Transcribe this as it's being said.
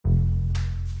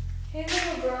Hey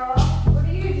little girl, what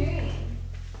are you doing?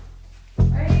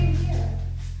 Why are you here?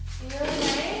 Are you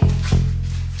okay?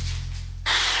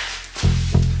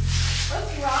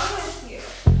 What's wrong with you?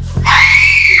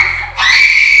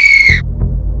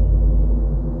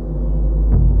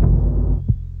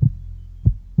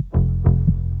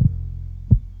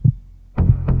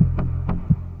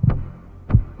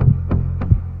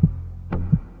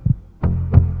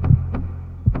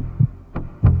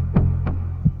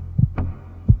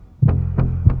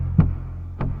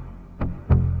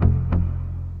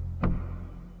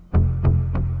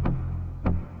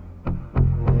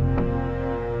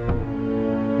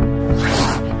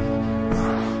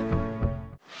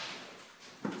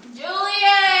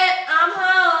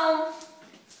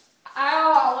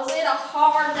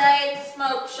 Hard day at the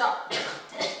smoke shop.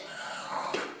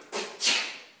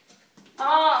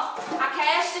 I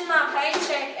cashed in my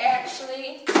paycheck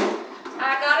actually.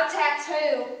 I got a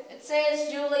tattoo. It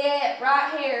says Juliet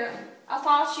right here. I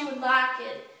thought you would like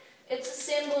it. It's a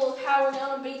symbol of how we're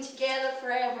going to be together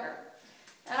forever.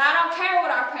 And I don't care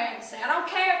what our parents say. I don't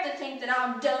care if they think that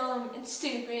I'm dumb and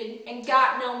stupid and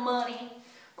got no money.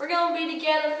 We're going to be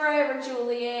together forever,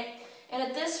 Juliet. And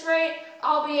at this rate,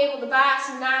 I'll be able to buy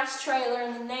some nice trailer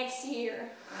in the next year.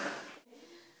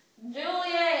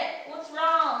 Juliet, what's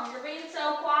wrong? You're being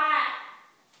so quiet.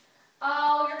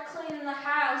 Oh, you're cleaning the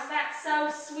house. That's so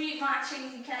sweet, my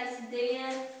cheesy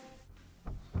quesadilla.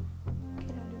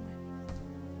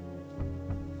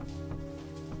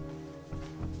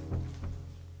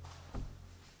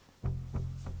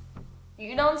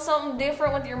 You done something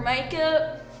different with your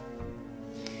makeup?